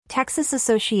Texas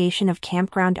Association of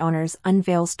Campground Owners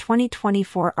unveils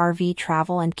 2024 RV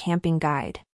Travel and Camping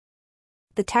Guide.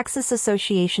 The Texas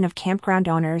Association of Campground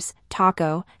Owners,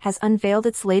 TACO, has unveiled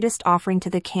its latest offering to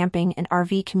the camping and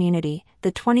RV community,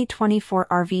 the 2024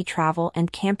 RV Travel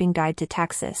and Camping Guide to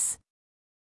Texas.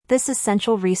 This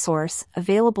essential resource,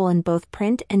 available in both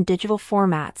print and digital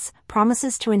formats,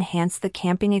 promises to enhance the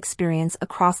camping experience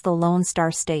across the Lone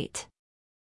Star State.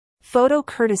 Photo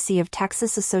courtesy of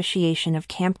Texas Association of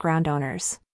Campground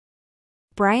Owners.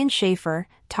 Brian Schaefer,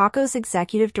 TACO's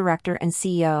executive director and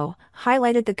CEO,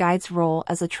 highlighted the guide's role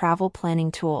as a travel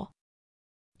planning tool.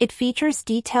 It features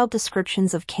detailed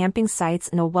descriptions of camping sites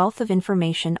and a wealth of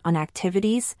information on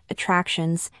activities,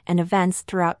 attractions, and events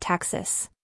throughout Texas.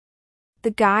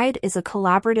 The guide is a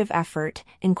collaborative effort,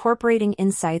 incorporating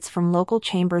insights from local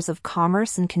chambers of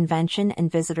commerce and convention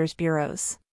and visitors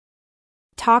bureaus.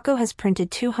 TACO has printed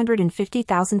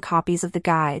 250,000 copies of the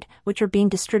guide, which are being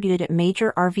distributed at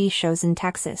major RV shows in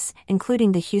Texas,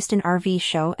 including the Houston RV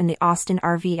Show and the Austin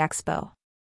RV Expo.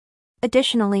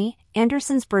 Additionally,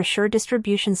 Anderson's brochure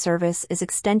distribution service is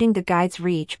extending the guide's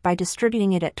reach by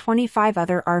distributing it at 25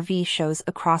 other RV shows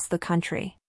across the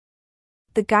country.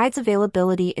 The guide's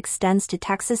availability extends to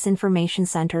Texas information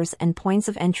centers and points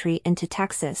of entry into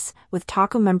Texas, with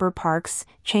TACO member parks,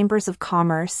 chambers of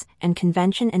commerce, and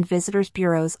convention and visitors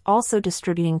bureaus also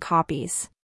distributing copies.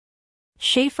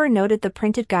 Schaefer noted the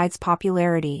printed guide's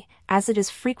popularity, as it is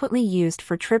frequently used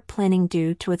for trip planning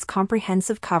due to its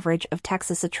comprehensive coverage of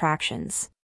Texas attractions.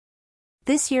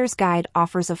 This year's guide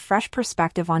offers a fresh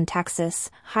perspective on Texas,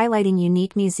 highlighting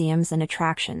unique museums and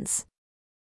attractions.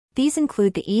 These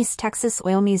include the East Texas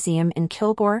Oil Museum in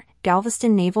Kilgore,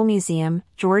 Galveston Naval Museum,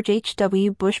 George H.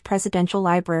 W. Bush Presidential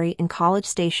Library in College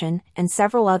Station, and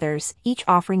several others, each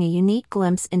offering a unique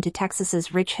glimpse into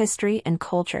Texas's rich history and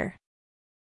culture.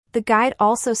 The guide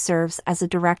also serves as a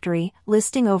directory,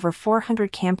 listing over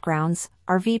 400 campgrounds,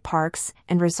 RV parks,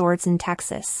 and resorts in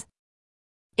Texas.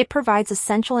 It provides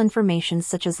essential information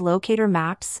such as locator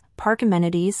maps, park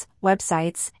amenities,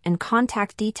 websites, and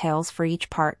contact details for each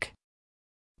park.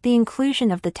 The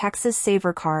inclusion of the Texas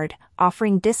Saver Card,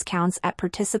 offering discounts at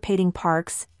participating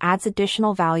parks, adds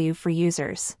additional value for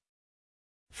users.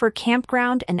 For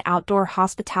campground and outdoor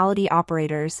hospitality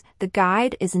operators, the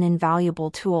guide is an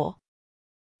invaluable tool.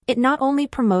 It not only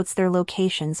promotes their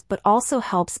locations but also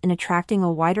helps in attracting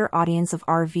a wider audience of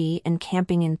RV and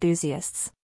camping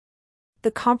enthusiasts. The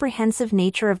comprehensive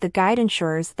nature of the guide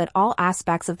ensures that all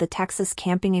aspects of the Texas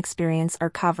camping experience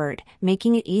are covered,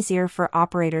 making it easier for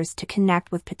operators to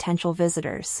connect with potential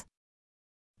visitors.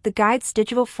 The guide's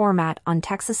digital format on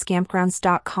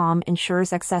TexasCampgrounds.com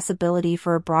ensures accessibility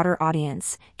for a broader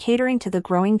audience, catering to the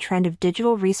growing trend of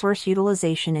digital resource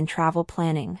utilization in travel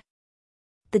planning.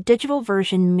 The digital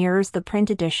version mirrors the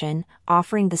print edition,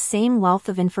 offering the same wealth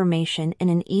of information in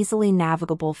an easily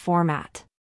navigable format.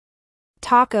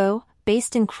 TACO,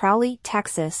 based in Crowley,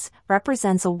 Texas,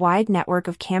 represents a wide network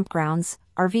of campgrounds,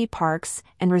 RV parks,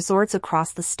 and resorts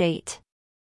across the state.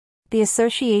 The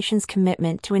association's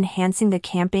commitment to enhancing the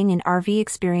camping and RV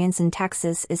experience in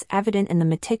Texas is evident in the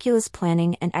meticulous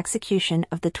planning and execution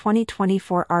of the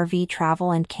 2024 RV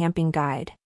Travel and Camping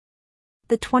Guide.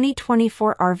 The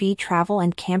 2024 RV Travel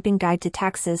and Camping Guide to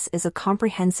Texas is a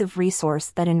comprehensive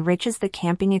resource that enriches the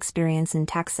camping experience in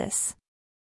Texas.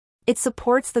 It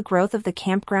supports the growth of the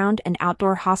campground and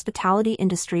outdoor hospitality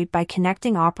industry by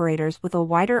connecting operators with a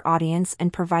wider audience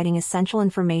and providing essential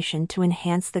information to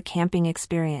enhance the camping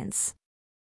experience.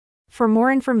 For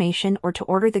more information or to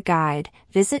order the guide,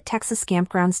 visit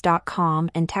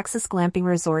TexasCampgrounds.com and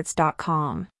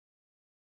TexasGlampingResorts.com.